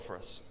For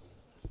us.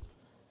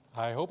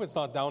 I hope it's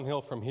not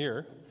downhill from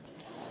here.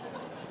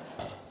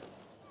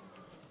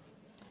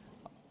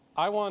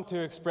 I want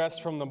to express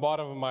from the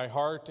bottom of my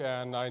heart,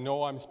 and I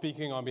know I'm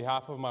speaking on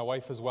behalf of my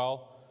wife as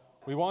well,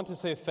 we want to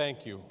say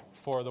thank you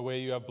for the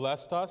way you have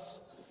blessed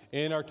us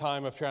in our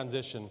time of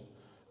transition.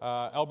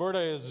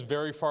 Alberta is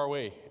very far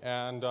away,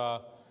 and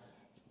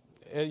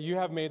you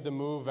have made the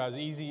move as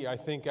easy, I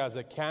think, as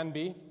it can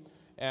be,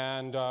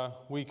 and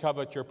we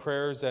covet your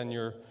prayers and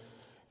your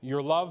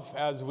love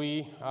as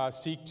we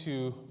seek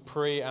to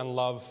pray and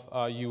love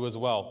you as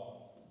well.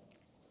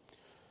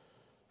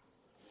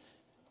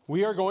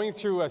 We are going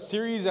through a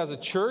series as a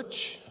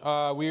church.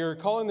 We are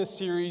calling this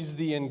series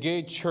the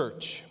Engaged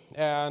Church.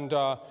 And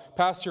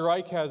Pastor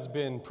Ike has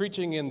been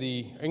preaching in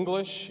the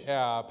English,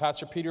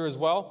 Pastor Peter as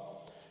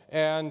well.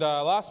 And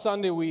last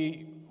Sunday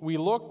we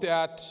looked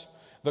at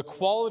the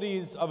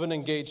qualities of an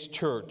engaged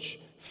church: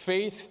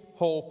 faith,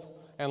 hope,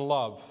 and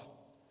love.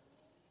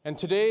 And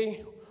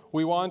today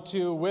we want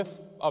to, with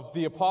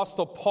the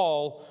Apostle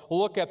Paul,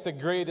 look at the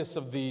greatest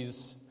of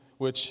these,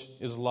 which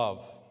is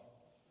love.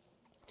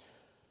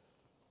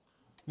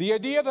 The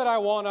idea that I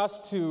want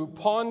us to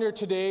ponder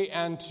today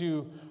and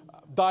to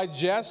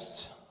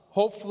digest,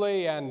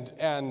 hopefully,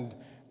 and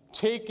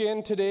take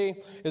in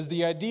today is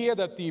the idea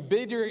that the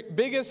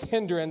biggest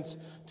hindrance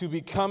to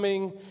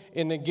becoming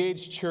an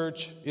engaged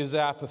church is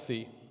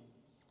apathy.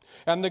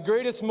 And the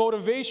greatest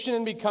motivation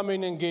in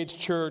becoming an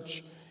engaged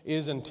church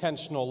is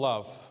intentional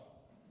love.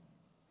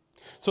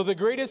 So the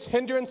greatest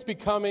hindrance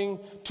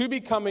to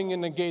becoming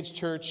an engaged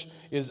church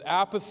is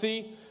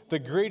apathy. The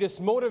greatest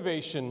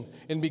motivation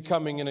in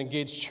becoming an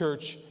engaged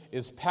church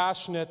is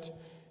passionate,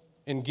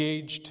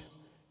 engaged,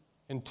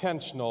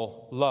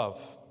 intentional love.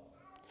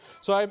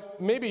 So I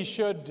maybe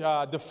should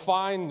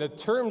define the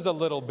terms a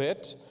little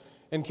bit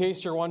in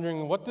case you're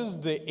wondering, what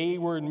does the A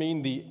word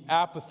mean, the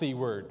apathy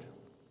word?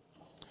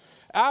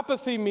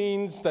 Apathy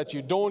means that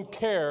you don't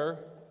care,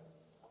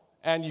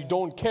 and you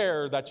don't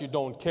care that you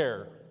don't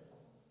care.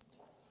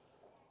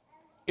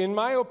 In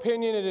my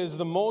opinion, it is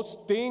the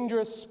most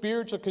dangerous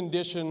spiritual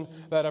condition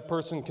that a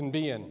person can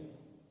be in.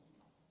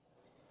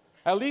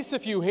 At least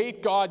if you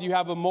hate God, you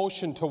have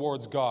emotion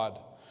towards God.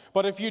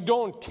 But if you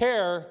don't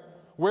care,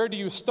 where do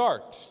you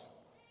start?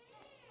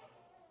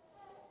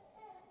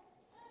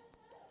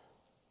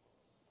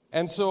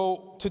 And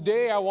so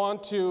today I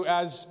want to,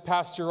 as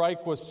Pastor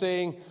Ike was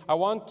saying, I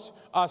want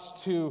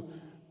us to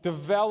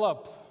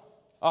develop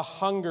a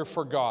hunger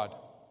for God.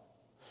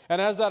 And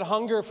as that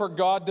hunger for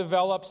God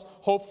develops,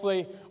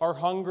 hopefully our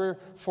hunger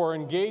for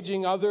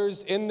engaging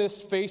others in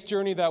this faith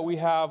journey that we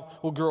have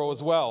will grow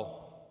as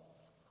well.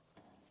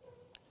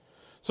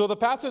 So the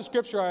passage of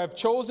Scripture I have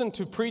chosen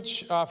to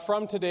preach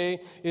from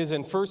today is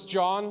in 1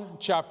 John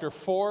chapter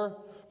 4,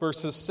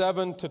 verses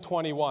 7 to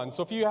 21.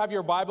 So if you have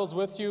your Bibles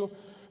with you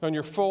on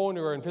your phone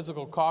or in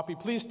physical copy,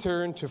 please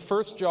turn to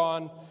 1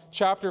 John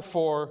chapter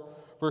 4,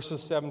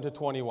 verses 7 to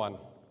 21.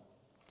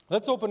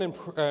 Let's open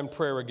in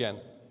prayer again.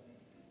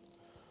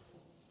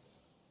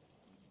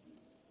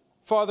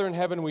 Father in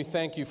heaven, we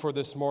thank you for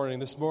this morning.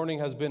 This morning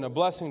has been a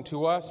blessing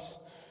to us,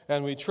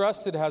 and we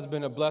trust it has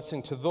been a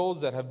blessing to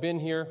those that have been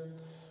here.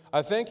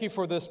 I thank you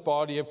for this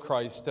body of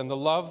Christ and the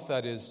love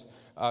that is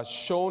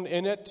shown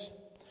in it.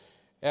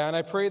 And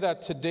I pray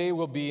that today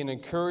will be an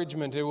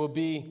encouragement. It will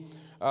be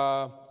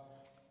a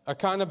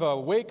kind of a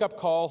wake-up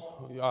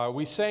call.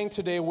 We sang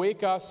today,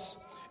 "Wake Us,"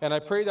 and I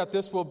pray that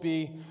this will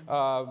be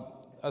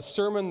a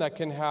sermon that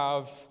can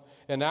have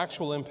an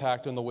actual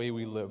impact on the way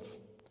we live.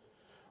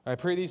 I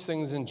pray these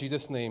things in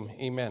Jesus' name,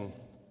 amen.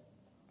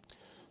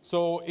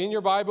 So in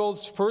your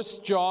Bibles,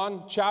 1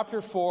 John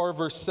chapter 4,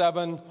 verse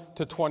 7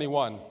 to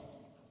 21.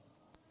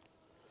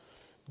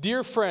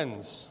 Dear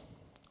friends,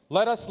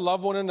 let us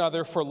love one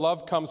another, for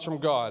love comes from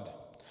God.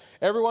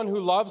 Everyone who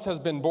loves has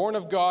been born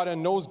of God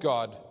and knows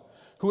God.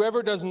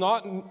 Whoever does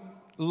not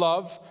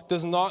love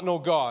does not know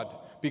God,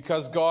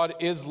 because God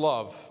is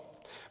love.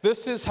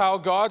 This is how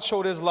God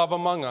showed his love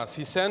among us.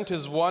 He sent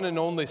his one and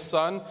only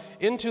Son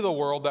into the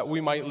world that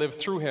we might live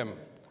through him.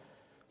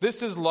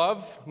 This is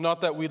love,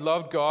 not that we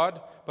loved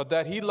God, but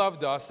that he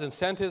loved us and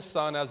sent his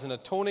Son as an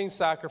atoning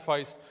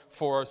sacrifice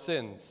for our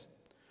sins.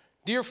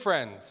 Dear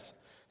friends,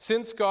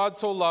 since God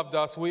so loved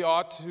us, we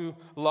ought to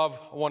love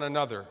one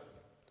another.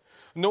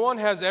 No one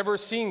has ever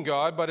seen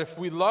God, but if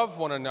we love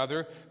one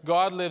another,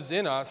 God lives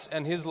in us,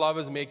 and his love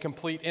is made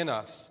complete in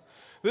us.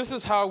 This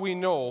is how we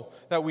know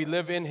that we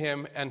live in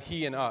him and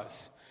he in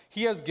us.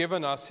 He has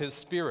given us his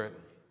Spirit.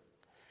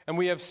 And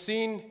we have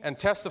seen and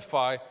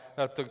testify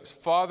that the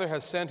Father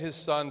has sent his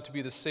Son to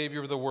be the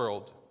Savior of the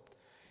world.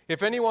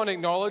 If anyone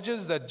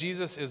acknowledges that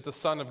Jesus is the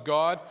Son of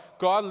God,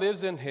 God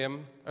lives in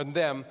him and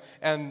them,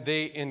 and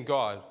they in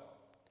God.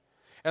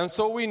 And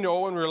so we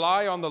know and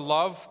rely on the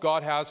love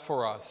God has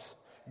for us.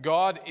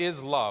 God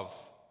is love.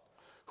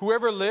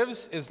 Whoever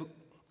lives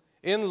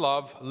in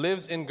love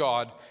lives in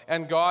God,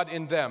 and God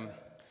in them.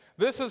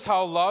 This is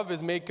how love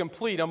is made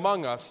complete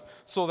among us,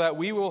 so that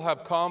we will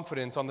have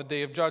confidence on the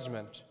day of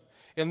judgment.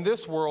 In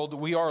this world,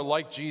 we are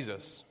like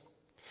Jesus.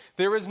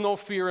 There is no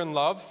fear in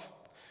love,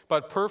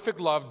 But perfect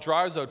love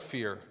drives out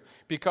fear,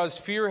 because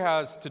fear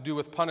has to do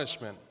with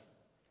punishment.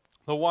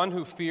 The one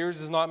who fears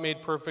is not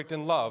made perfect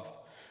in love.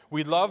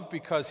 We love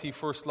because he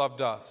first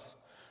loved us.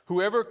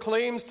 Whoever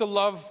claims to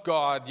love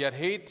God yet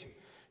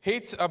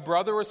hates a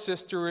brother or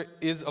sister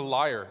is a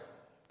liar.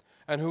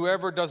 And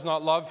whoever does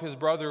not love his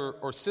brother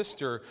or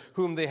sister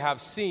whom they have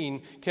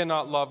seen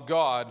cannot love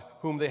God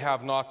whom they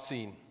have not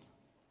seen.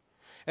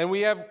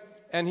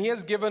 And he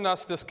has given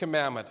us this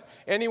commandment: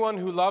 anyone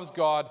who loves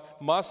God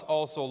must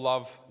also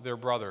love their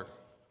brother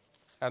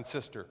and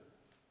sister.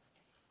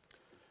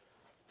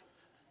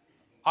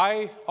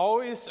 I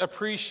always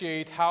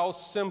appreciate how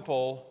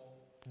simple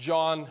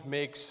John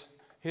makes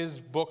his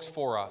books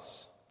for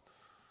us.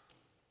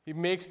 He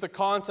makes the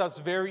concepts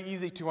very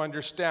easy to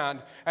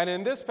understand. And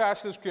in this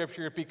passage of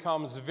Scripture, it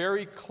becomes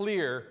very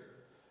clear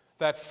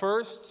that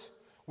first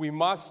we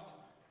must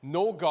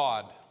know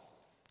God.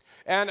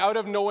 And out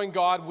of knowing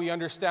God, we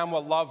understand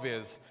what love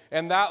is.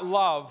 And that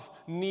love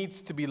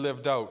needs to be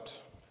lived out.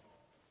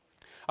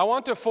 I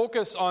want to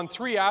focus on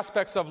three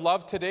aspects of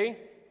love today.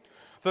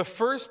 The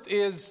first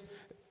is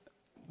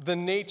the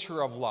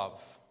nature of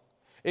love.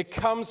 It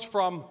comes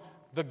from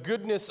the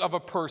goodness of a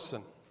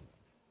person.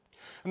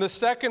 And the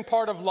second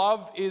part of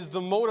love is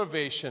the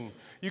motivation.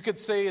 You could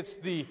say it's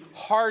the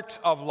heart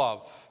of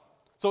love.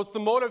 So it's the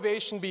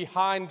motivation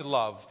behind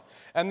love.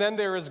 And then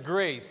there is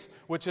grace,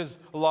 which is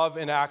love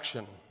in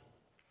action.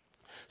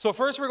 So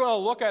first we're going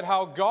to look at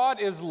how God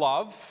is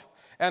love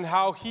and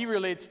how he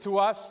relates to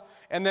us.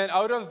 And then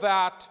out of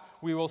that,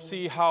 we will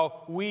see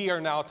how we are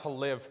now to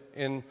live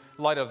in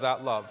light of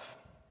that love.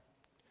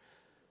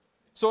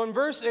 So in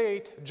verse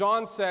 8,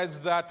 John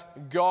says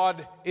that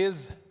God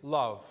is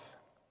love.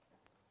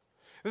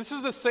 This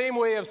is the same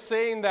way of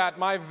saying that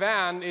my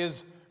van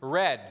is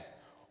red,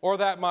 or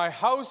that my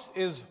house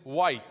is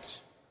white,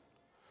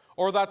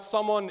 or that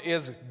someone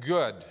is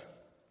good.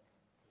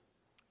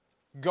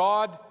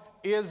 God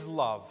is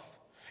love.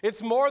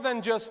 It's more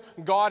than just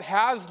God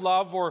has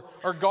love, or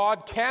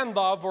God can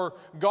love, or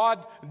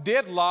God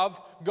did love.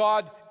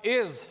 God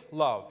is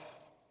love.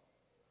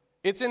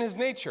 It's in his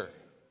nature.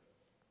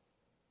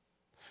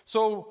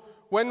 So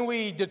when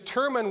we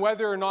determine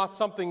whether or not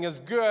something is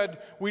good,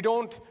 we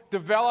don't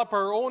develop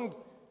our own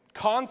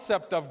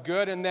concept of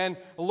good and then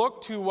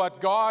look to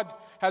what God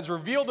has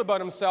revealed about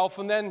himself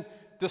and then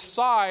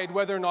decide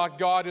whether or not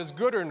God is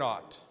good or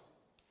not.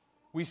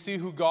 We see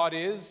who God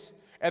is,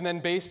 and then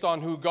based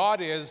on who God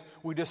is,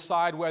 we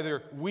decide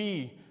whether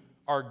we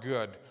are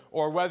good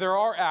or whether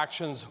our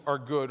actions are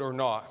good or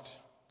not.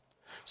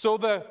 So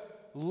the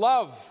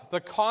love, the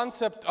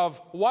concept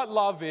of what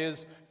love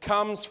is,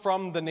 comes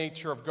from the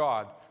nature of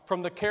God,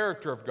 from the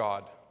character of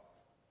God.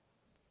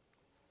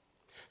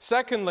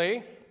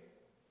 Secondly,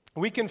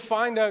 we can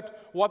find out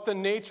what the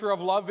nature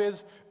of love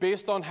is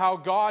based on how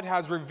God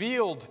has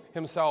revealed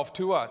himself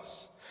to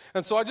us.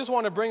 And so I just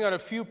want to bring out a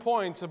few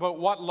points about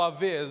what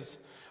love is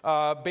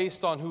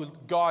based on who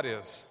God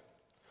is.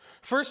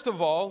 First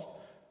of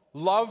all,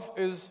 love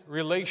is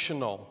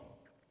relational.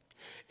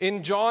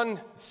 In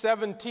John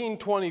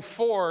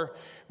 17:24,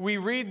 we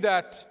read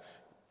that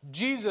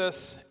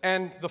Jesus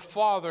and the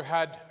Father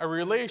had a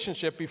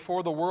relationship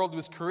before the world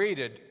was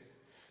created.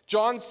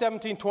 John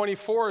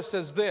 17:24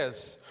 says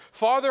this: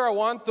 Father, I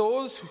want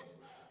those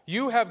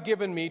you have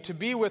given me to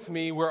be with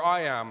me where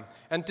I am,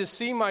 and to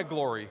see my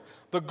glory,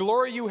 the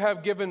glory you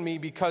have given me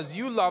because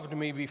you loved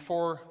me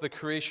before the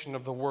creation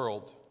of the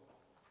world.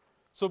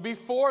 So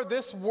before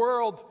this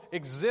world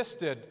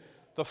existed,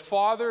 the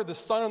Father, the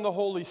Son, and the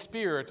Holy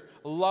Spirit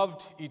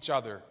loved each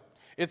other.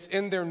 It's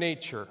in their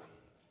nature.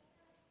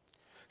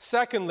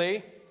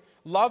 Secondly,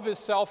 love is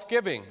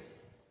self-giving.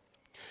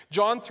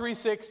 John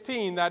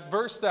 3:16, that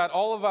verse that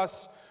all of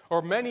us,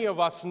 or many of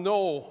us,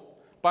 know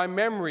by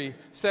memory,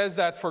 says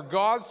that for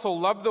God so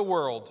loved the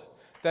world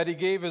that he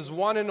gave his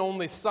one and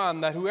only Son,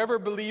 that whoever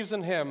believes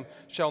in him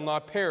shall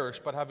not perish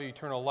but have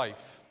eternal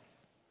life.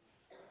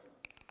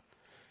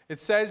 It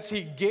says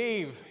he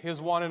gave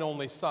his one and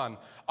only Son.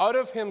 Out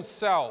of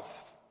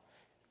himself,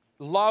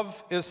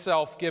 love is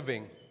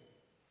self-giving.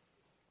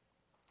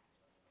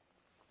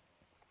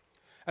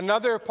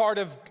 Another part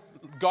of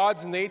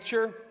God's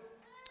nature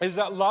is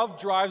that love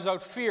drives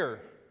out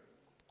fear.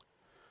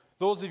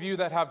 Those of you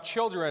that have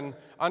children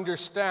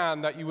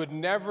understand that you would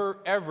never,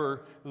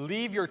 ever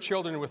leave your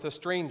children with a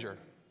stranger.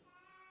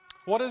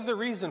 What is the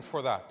reason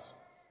for that?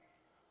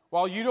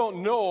 Well, you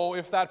don't know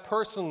if that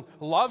person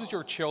loves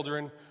your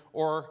children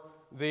or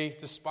they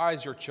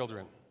despise your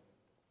children.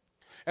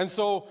 And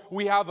so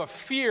we have a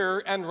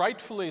fear, and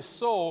rightfully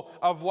so,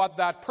 of what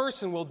that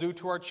person will do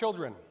to our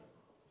children.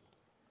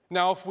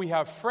 Now, if we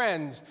have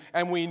friends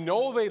and we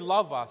know they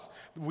love us,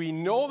 we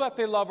know that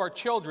they love our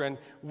children,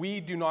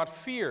 we do not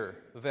fear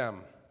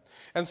them.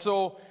 And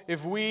so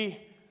if we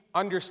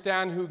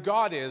understand who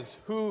God is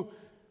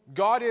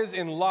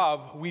in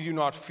love, we do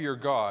not fear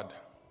God.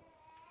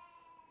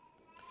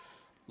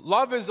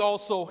 Love is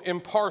also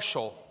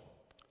impartial.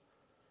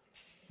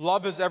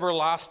 Love is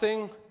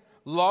everlasting.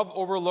 Love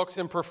overlooks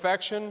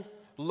imperfection.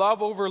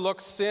 Love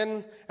overlooks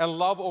sin. And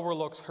love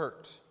overlooks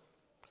hurt.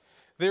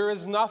 There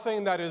is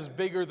nothing that is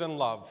bigger than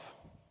love.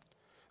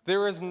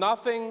 There is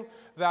nothing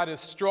that is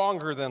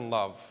stronger than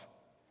love.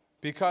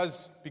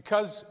 Because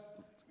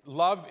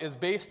love is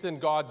based in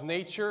God's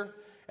nature,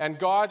 and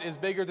God is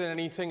bigger than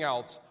anything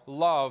else.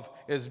 Love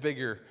is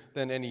bigger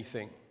than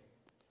anything.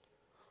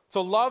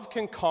 So love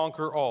can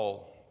conquer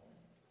all.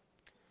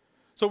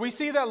 So we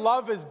see that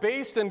love is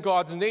based in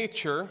God's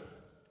nature,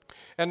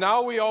 and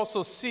now we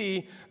also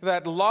see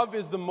that love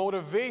is the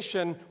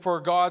motivation for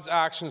God's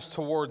actions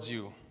towards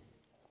you.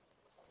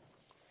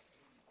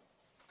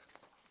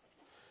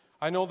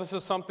 I know this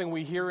is something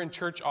we hear in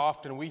church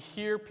often. We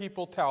hear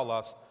people tell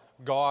us,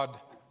 God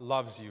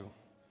loves you.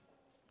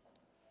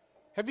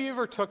 Have you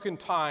ever taken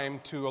time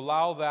to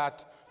allow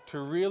that to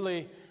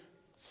really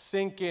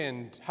sink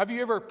in? Have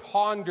you ever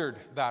pondered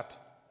that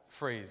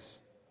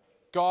phrase?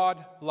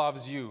 God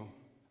loves you.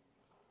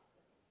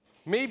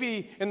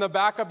 Maybe in the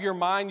back of your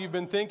mind you've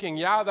been thinking,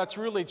 yeah, that's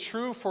really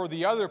true for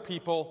the other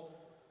people,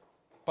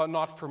 but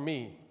not for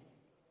me.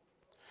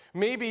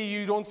 Maybe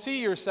you don't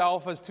see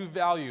yourself as too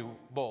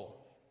valuable.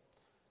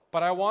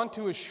 But I want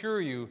to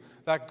assure you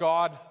that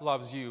God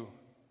loves you.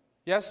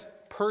 Yes,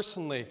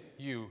 personally,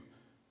 you.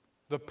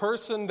 The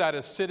person that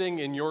is sitting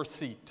in your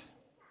seat.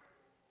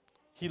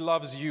 He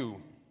loves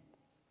you.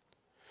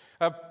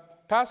 A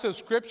passage of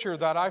scripture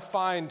that I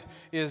find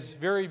is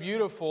very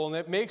beautiful, and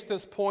it makes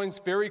this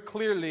point very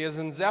clearly, is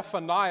in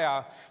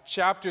Zephaniah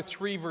chapter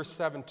 3, verse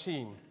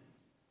 17.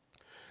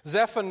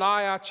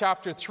 Zephaniah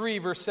chapter 3,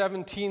 verse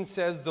 17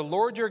 says, "The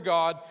Lord your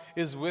God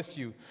is with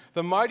you,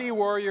 the mighty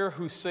warrior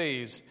who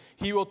saves.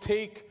 He will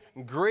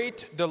take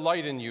great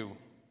delight in you.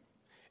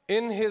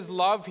 In his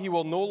love he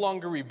will no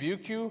longer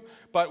rebuke you,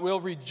 but will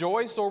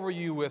rejoice over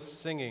you with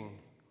singing."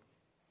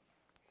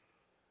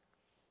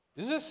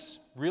 Is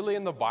this really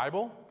in the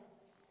Bible?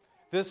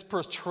 This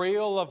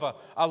portrayal of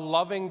a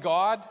loving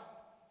God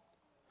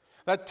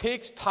that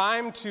takes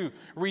time to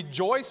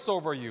rejoice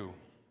over you.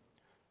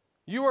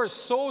 You are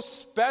so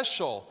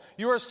special.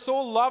 You are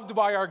so loved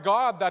by our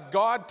God that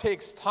God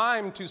takes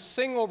time to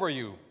sing over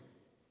you.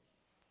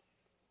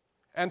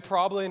 And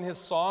probably in his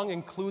song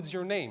includes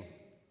your name.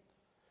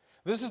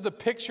 This is the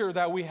picture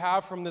that we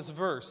have from this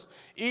verse.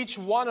 Each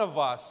one of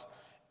us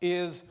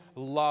is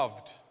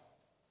loved.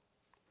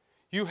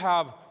 You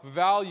have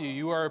value.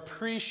 You are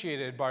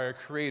appreciated by our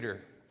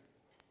Creator.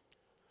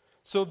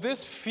 So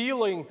this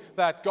feeling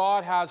that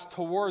God has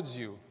towards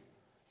you,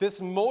 this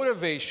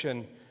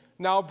motivation,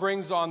 now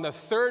brings on the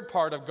third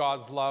part of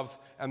God's love,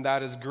 and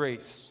that is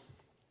grace.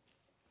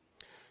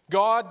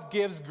 God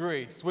gives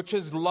grace, which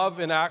is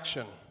love in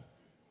action.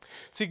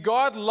 See,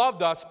 God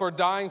loved us by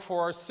dying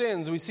for our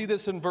sins. We see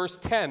this in verse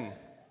 10.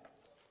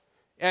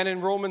 And in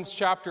Romans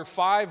chapter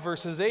 5,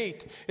 verses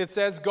 8, it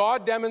says,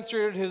 God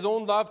demonstrated his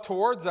own love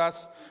towards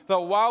us, that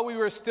while we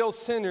were still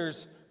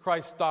sinners,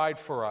 Christ died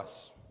for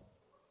us.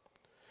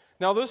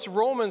 Now, this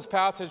Romans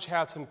passage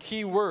has some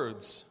key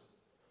words.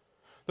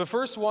 The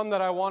first one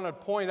that I want to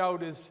point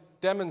out is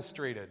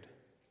demonstrated.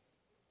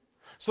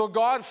 So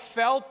God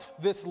felt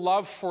this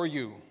love for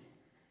you,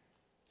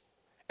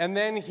 and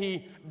then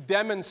he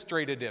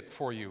demonstrated it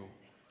for you.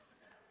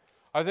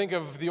 I think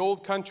of the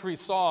old country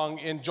song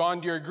in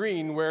John Deere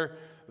Green where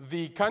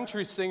the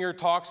country singer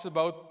talks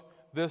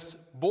about this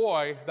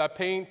boy that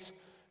paints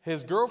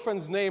his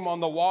girlfriend's name on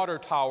the water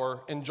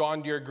tower in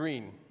John Deere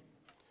Green.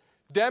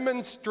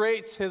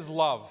 Demonstrates his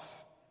love.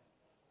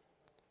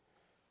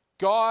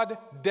 God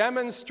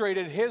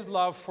demonstrated his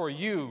love for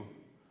you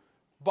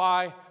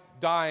by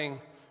dying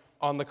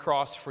on the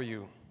cross for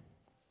you.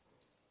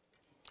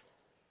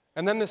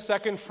 And then the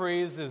second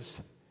phrase is,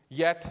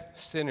 yet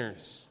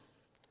sinners.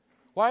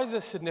 Why is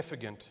this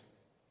significant?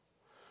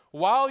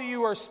 While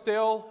you are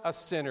still a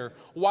sinner,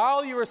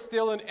 while you are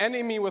still an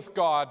enemy with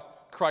God,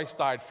 Christ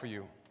died for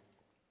you.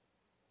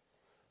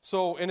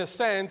 So, in a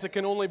sense, it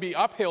can only be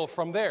uphill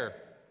from there.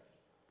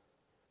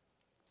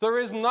 There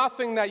is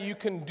nothing that you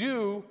can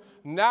do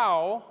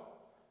now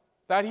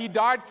that he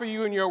died for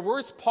you in your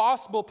worst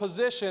possible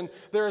position.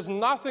 There is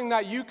nothing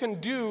that you can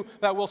do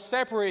that will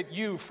separate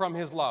you from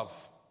his love.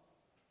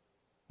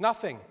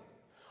 Nothing.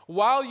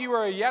 While you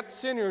are yet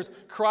sinners,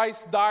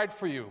 Christ died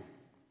for you.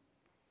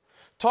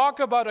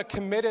 Talk about a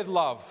committed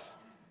love.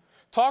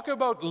 Talk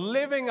about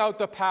living out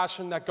the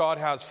passion that God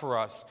has for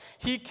us.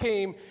 He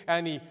came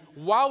and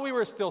while we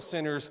were still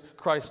sinners,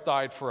 Christ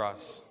died for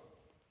us.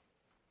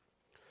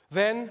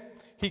 Then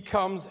he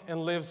comes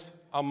and lives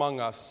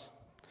among us.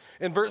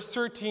 In verse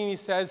 13, he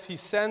says he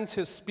sends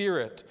his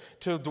Spirit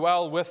to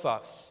dwell with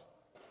us.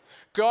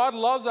 God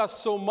loves us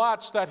so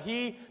much that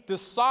he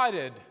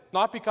decided,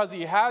 not because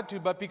he had to,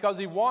 but because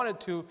he wanted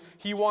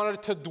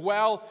to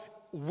dwell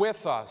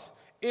with us,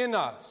 in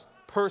us,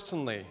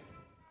 personally.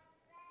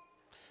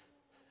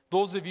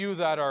 Those of you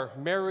that are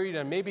married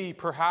and maybe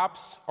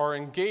perhaps are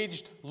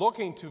engaged,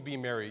 looking to be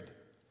married,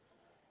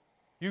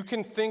 you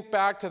can think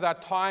back to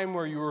that time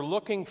where you were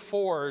looking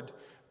forward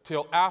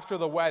till after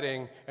the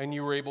wedding and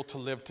you were able to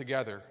live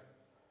together.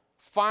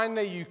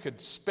 Finally, you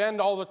could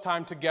spend all the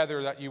time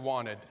together that you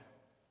wanted.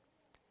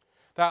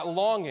 That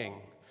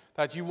longing,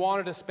 that you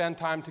wanted to spend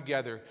time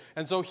together.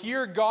 And so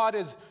here God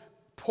is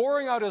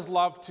pouring out his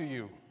love to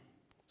you,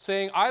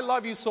 saying, I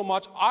love you so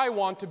much, I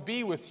want to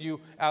be with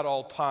you at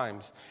all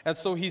times. And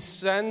so he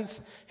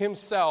sends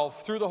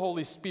himself through the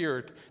Holy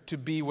Spirit to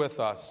be with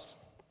us.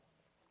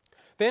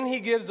 Then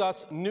he gives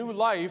us new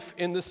life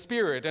in the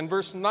Spirit. In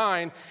verse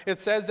 9, it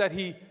says that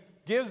he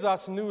gives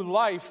us new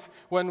life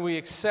when we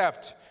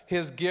accept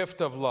his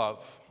gift of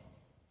love.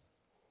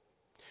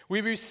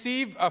 We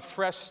receive a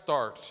fresh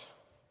start.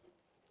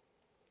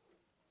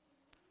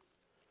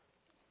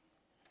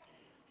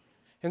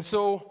 And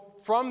so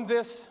from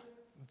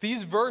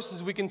these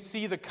verses, we can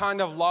see the kind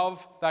of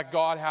love that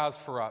God has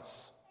for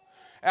us.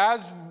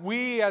 As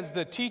we, as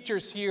the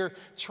teachers here,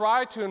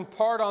 try to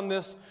impart on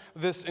this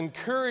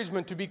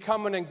encouragement to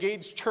become an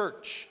engaged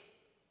church,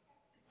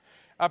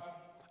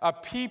 a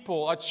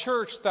people, a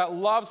church that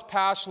loves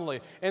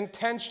passionately,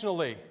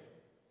 intentionally,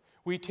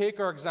 we take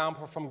our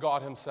example from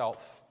God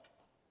himself.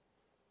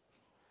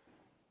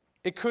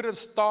 It could have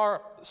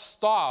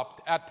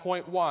stopped at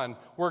point 1,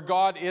 where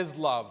God is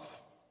love,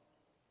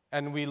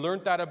 and we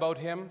learned that about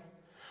him.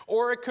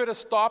 Or it could have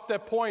stopped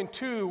at point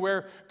 2,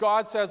 where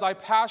God says, I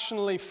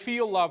passionately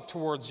feel love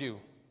towards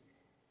you.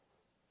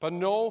 But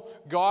no,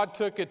 God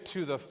took it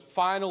to the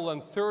final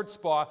and third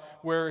spot,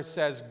 where it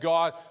says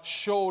God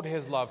showed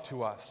his love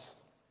to us.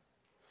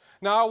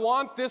 Now, I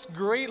want this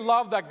great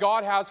love that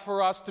God has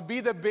for us to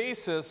be the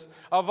basis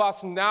of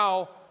us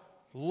now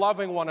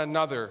loving one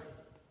another.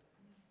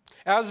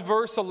 As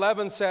verse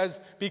 11 says,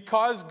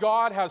 because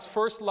God has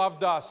first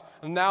loved us,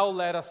 now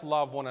let us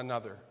love one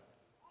another.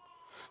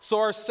 So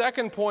our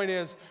second point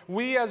is,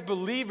 we as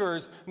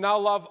believers now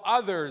love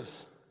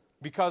others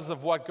because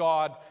of what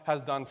God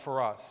has done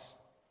for us.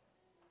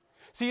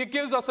 See, it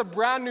gives us a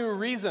brand new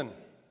reason.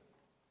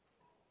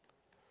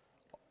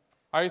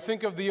 I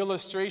think of the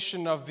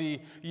illustration of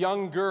the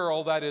young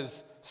girl that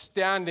is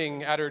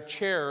standing at her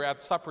chair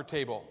at supper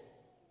table.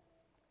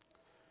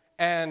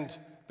 And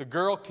the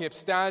girl keeps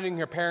standing,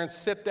 her parents,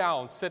 sit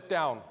down, sit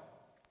down.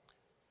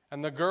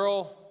 And the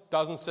girl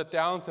doesn't sit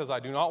down, says, I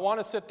do not want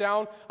to sit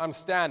down, I'm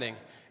standing.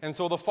 And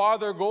so the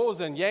father goes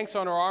and yanks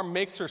on her arm,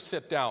 makes her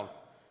sit down.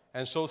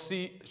 And so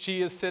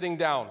she is sitting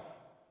down.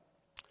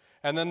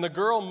 And then the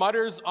girl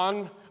mutters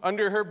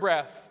under her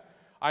breath,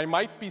 I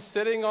might be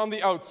sitting on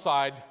the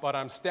outside, but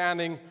I'm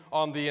standing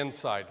on the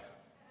inside.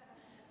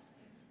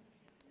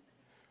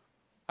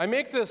 I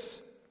make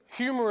this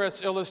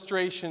humorous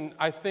illustration,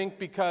 I think,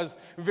 because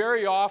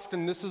very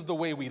often this is the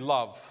way we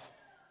love.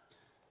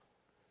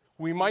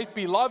 We might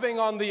be loving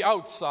on the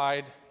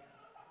outside,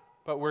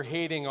 but we're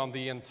hating on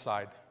the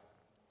inside.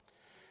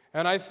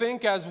 And I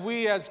think as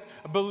we as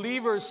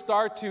believers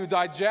start to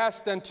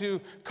digest and to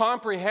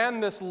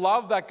comprehend this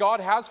love that God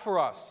has for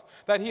us,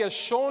 that he has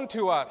shown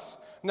to us,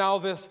 now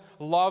this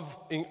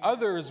loving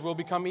others will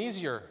become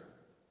easier,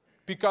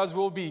 because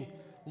we'll be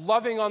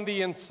loving on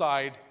the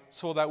inside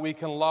so that we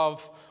can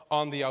love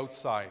on the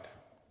outside.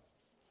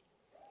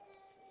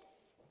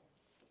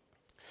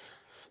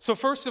 So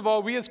first of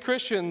all, we as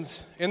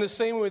Christians, in the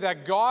same way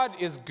that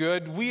God is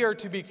good, we are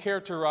to be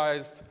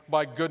characterized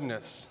by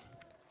goodness.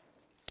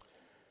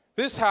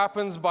 This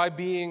happens by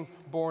being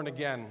born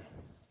again.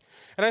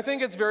 And I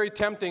think it's very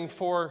tempting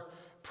for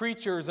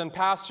preachers and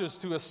pastors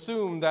to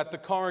assume that the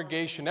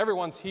congregation,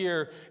 everyone's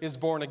here, is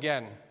born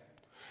again.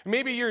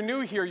 Maybe you're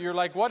new here, you're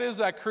like, what is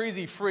that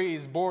crazy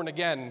phrase, born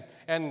again?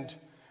 And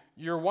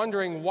you're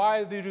wondering,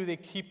 why do they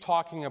keep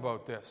talking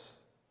about this?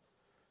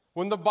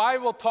 When the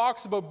Bible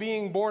talks about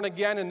being born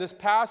again, and this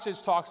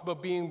passage talks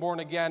about being born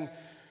again,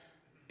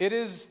 it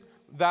is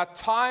that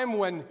time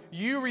when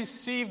you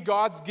receive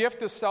God's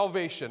gift of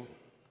salvation.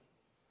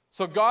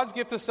 So God's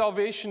gift of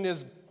salvation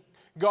is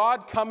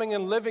God coming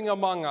and living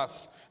among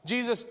us,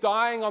 Jesus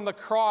dying on the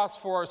cross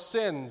for our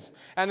sins.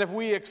 And if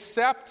we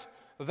accept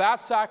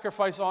that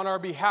sacrifice on our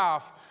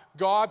behalf,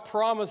 God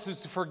promises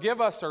to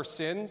forgive us our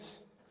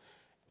sins.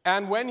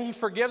 And when he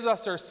forgives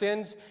us our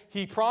sins,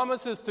 he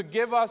promises to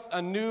give us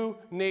a new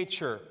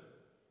nature.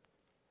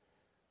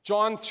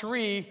 John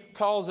 3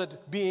 calls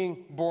it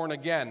being born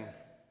again.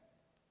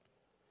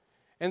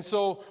 And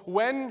so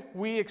when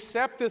we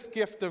accept this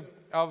gift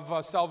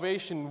of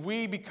salvation,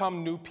 we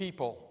become new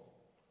people.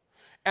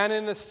 And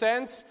in a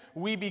sense,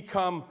 we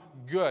become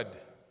good.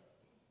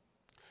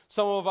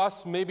 Some of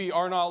us maybe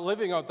are not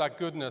living out that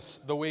goodness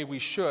the way we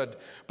should,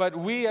 but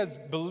we as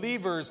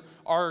believers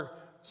are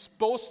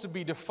supposed to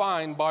be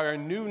defined by our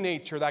new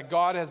nature that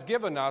God has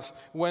given us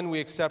when we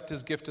accept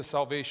his gift of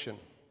salvation.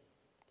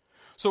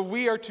 So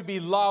we are to be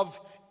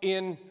love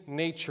in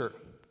nature.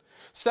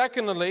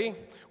 Secondly,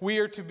 we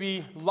are to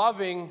be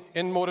loving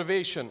in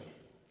motivation.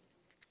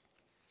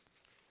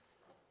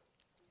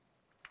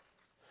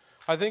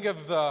 I think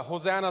of the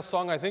Hosanna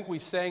song, I think we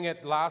sang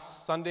it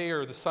last Sunday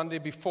or the Sunday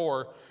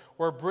before,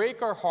 where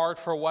break our heart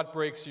for what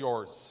breaks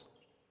yours.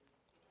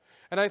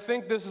 And I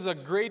think this is a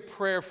great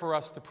prayer for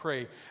us to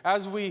pray.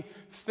 As we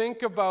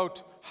think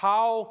about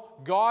how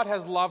God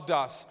has loved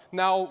us,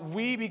 now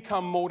we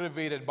become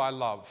motivated by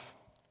love.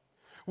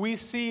 We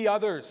see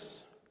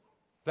others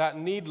that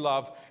need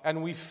love,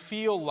 and we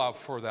feel love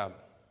for them.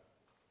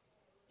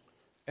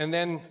 And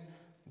then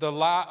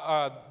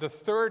the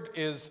third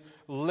is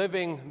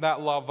living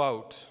that love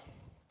out.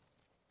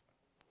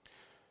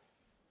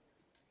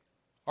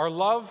 Our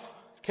love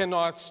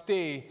cannot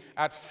stay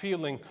at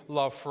feeling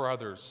love for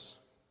others.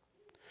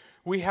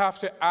 We have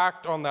to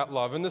act on that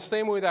love. In the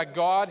same way that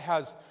God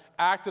has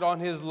acted on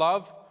his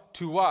love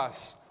to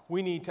us,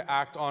 we need to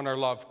act on our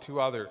love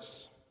to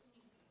others.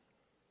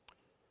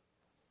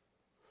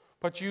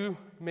 But you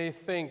may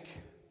think,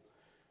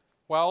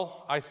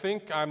 well, I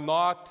think I'm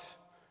not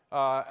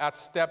at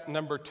step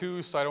number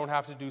 2, so I don't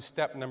have to do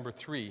step number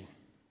 3.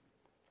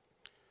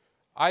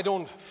 I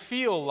don't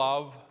feel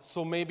love,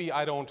 so maybe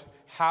I don't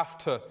have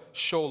to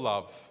show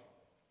love.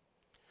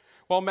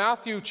 Well,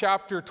 Matthew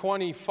chapter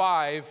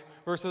 25,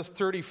 verses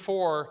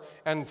 34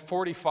 and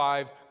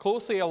 45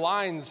 closely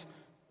aligns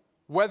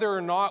whether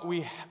or not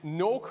we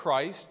know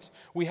Christ,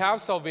 we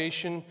have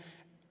salvation,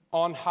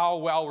 on how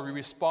well we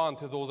respond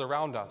to those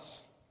around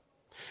us.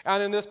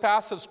 And in this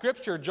passage of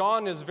Scripture,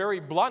 John is very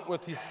blunt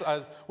with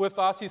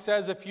us. He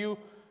says, if you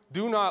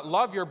do not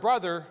love your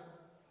brother,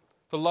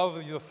 the love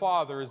of the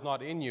Father is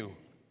not in you.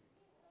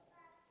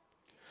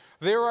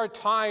 There are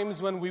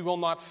times when we will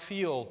not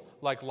feel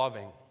like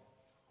loving.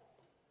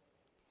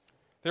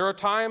 There are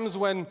times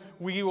when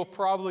we will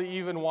probably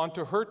even want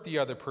to hurt the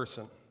other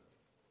person.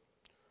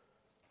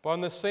 But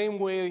in the same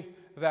way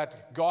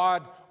that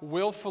God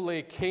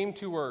willfully came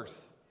to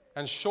earth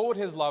and showed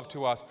his love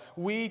to us,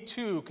 we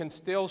too can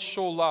still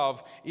show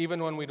love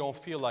even when we don't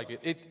feel like it.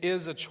 It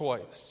is a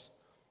choice.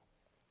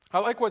 I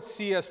like what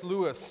C.S.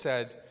 Lewis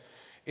said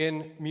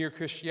in Mere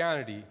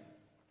Christianity.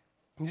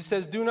 He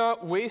says, "Do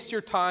not waste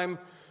your time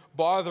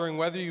bothering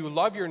whether you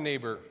love your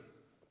neighbor.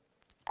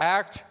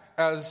 Act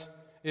as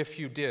if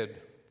you did.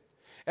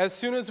 As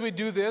soon as we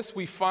do this,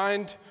 we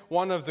find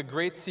one of the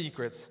great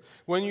secrets.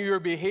 When you are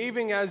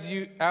behaving as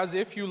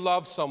if you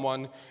love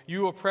someone,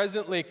 you will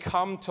presently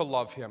come to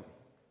love him.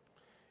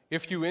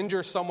 If you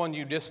injure someone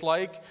you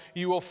dislike,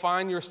 you will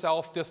find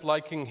yourself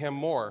disliking him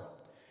more.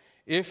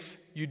 If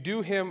you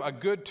do him a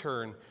good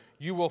turn,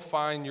 you will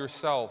find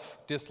yourself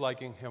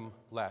disliking him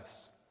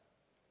less."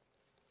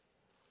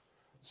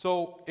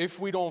 So if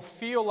we don't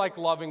feel like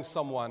loving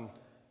someone,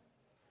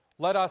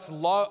 let us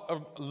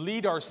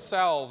lead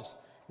ourselves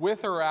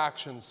with our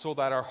actions so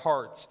that our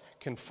hearts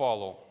can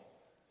follow.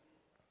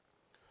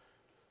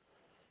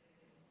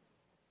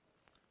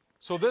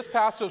 So this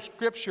passage of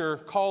Scripture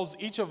calls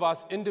each of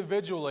us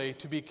individually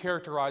to be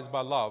characterized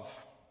by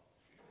love.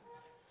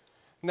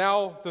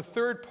 Now, the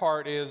third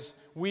part is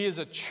we as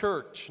a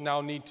church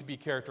now need to be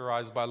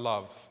characterized by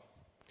love.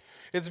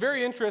 It's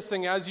very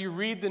interesting as you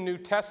read the New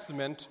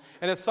Testament,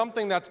 and it's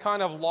something that's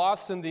kind of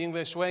lost in the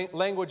English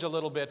language a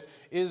little bit,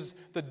 is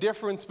the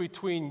difference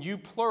between you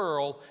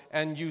plural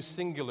and you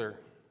singular.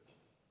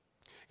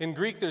 In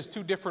Greek, there's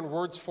two different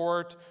words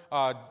for it.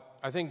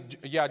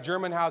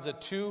 German has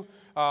it too.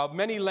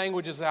 Many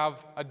languages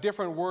have a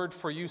different word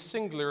for you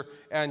singular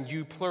and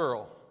you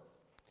plural.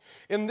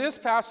 In this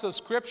passage of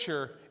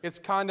Scripture, it's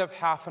kind of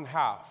half and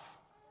half.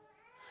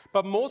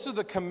 But most of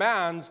the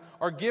commands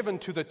are given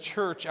to the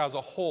church as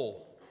a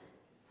whole.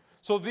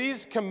 So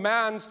these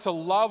commands to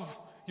love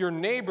your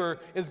neighbor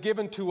is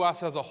given to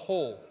us as a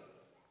whole.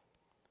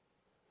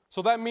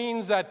 So that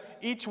means that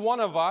each one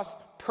of us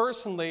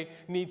personally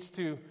needs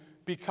to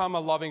become a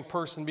loving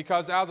person,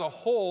 because as a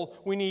whole,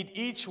 we need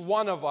each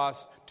one of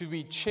us to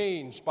be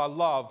changed by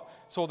love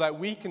so that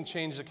we can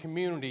change the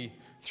community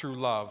through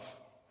love.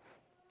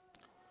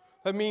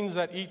 That means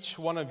that each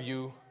one of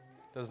you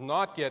does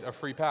not get a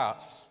free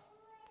pass.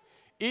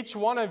 Each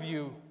one of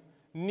you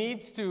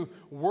needs to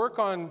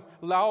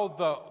allow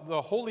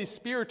the Holy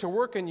Spirit to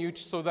work in you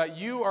so that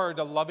you are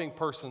the loving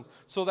person,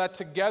 so that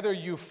together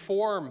you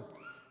form,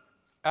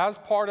 as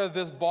part of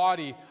this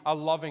body, a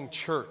loving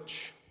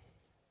church.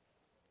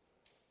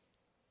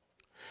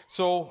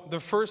 So the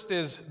first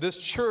is this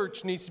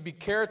church needs to be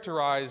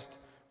characterized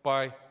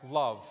by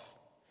love.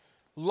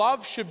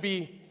 Love should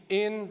be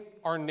in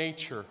our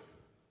nature.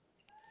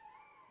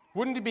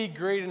 Wouldn't it be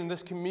great in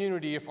this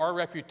community if our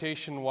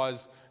reputation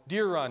was,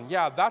 Deer Run,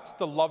 yeah, that's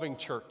the loving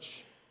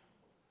church.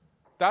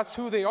 That's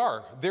who they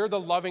are. They're the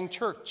loving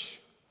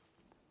church.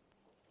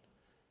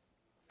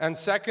 And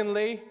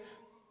secondly,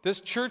 this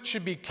church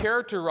should be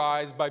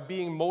characterized by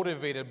being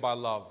motivated by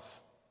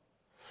love.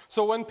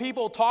 So when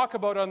people talk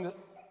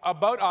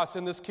about us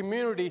in this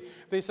community,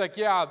 they say,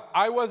 yeah,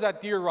 I was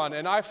at Deer Run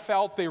and I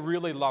felt they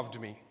really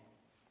loved me.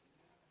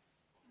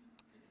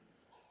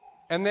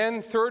 And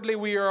then thirdly,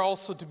 we are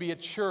also to be a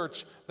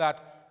church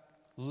that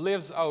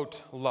lives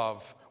out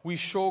love. We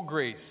show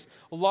grace.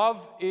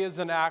 Love is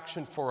an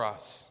action for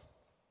us.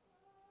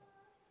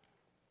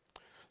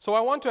 So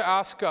I want to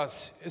ask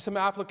us some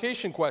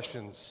application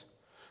questions.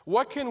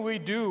 What can we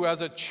do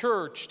as a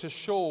church to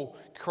show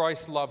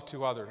Christ's love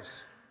to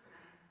others?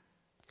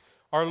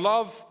 Our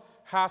love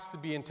has to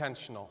be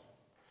intentional.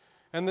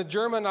 In the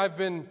German,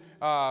 in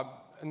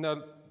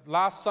the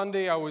last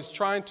Sunday, I was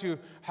trying to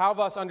have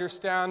us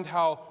understand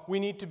how we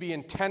need to be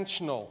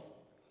intentional.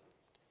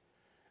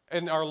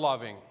 in our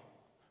loving.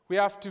 We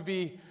have to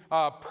be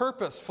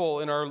purposeful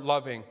in our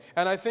loving.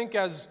 And I think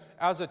as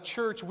a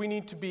church, we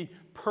need to be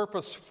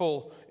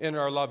purposeful in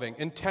our loving,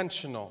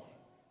 intentional.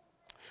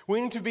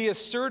 We need to be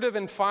assertive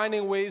in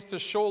finding ways to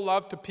show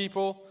love to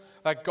people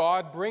that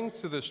God brings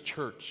to this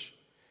church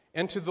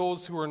and to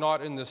those who are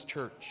not in this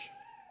church.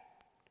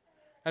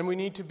 And we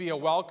need to be a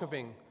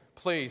welcoming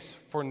place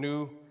for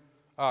new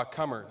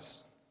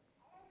comers.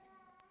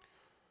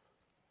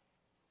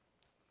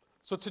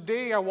 So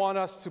today I want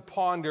us to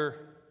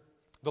ponder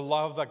the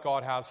love that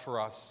God has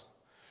for us.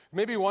 You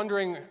may be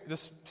wondering,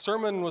 this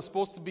sermon was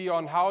supposed to be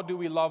on how do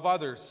we love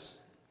others.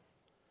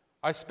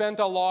 I spent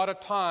a lot of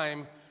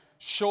time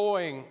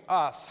showing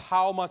us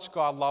how much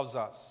God loves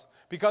us,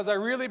 because I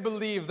really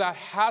believe that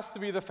has to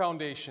be the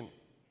foundation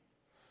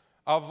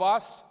of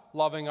us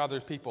loving other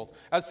people.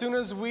 As soon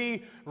as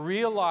we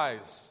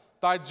realize,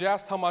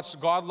 digest how much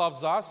God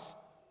loves us,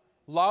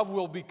 love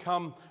will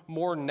become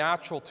more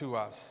natural to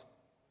us.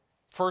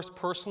 First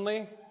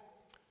personally,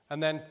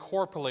 and then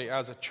corporately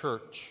as a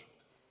church.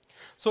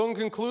 So in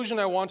conclusion,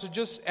 I want to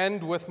just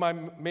end with my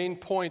main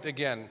point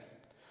again.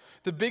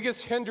 The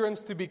biggest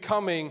hindrance to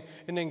becoming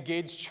an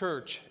engaged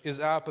church is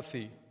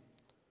apathy.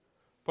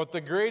 But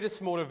the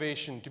greatest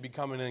motivation to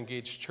become an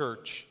engaged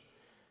church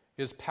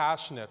is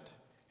passionate,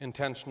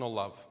 intentional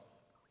love.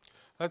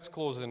 Let's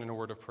close in a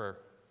word of prayer.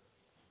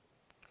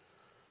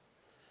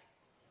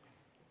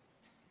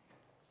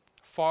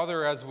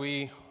 Father, as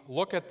we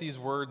look at these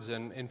words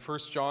in 1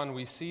 John,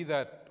 we see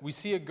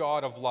a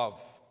God of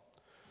love,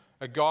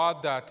 a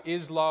God that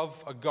is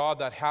love, a God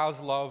that has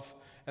love,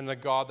 and a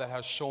God that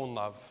has shown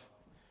love.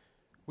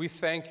 We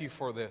thank you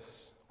for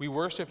this. We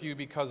worship you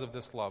because of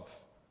this love.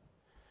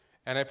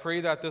 And I pray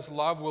that this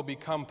love will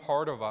become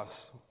part of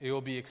us. It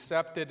will be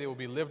accepted, it will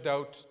be lived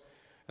out,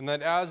 and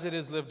that as it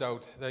is lived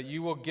out, that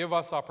you will give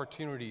us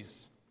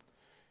opportunities.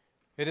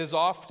 It is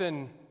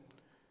often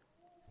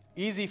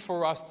easy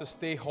for us to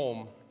stay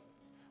home,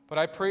 but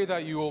I pray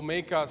that you will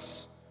make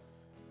us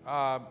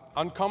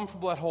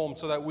uncomfortable at home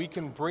so that we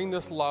can bring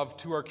this love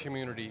to our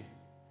community.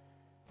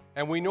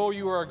 And we know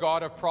you are a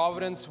God of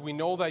providence. We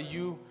know that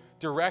you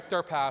direct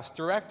our paths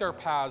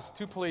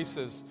to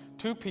places,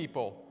 to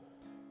people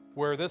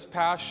where this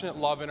passionate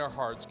love in our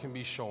hearts can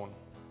be shown.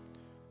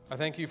 I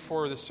thank you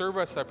for the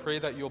service. I pray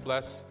that you'll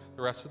bless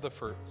the rest of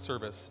the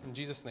service. In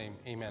Jesus' name,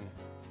 amen.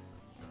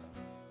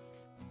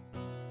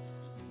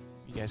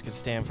 You guys could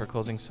stand for a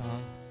closing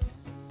song.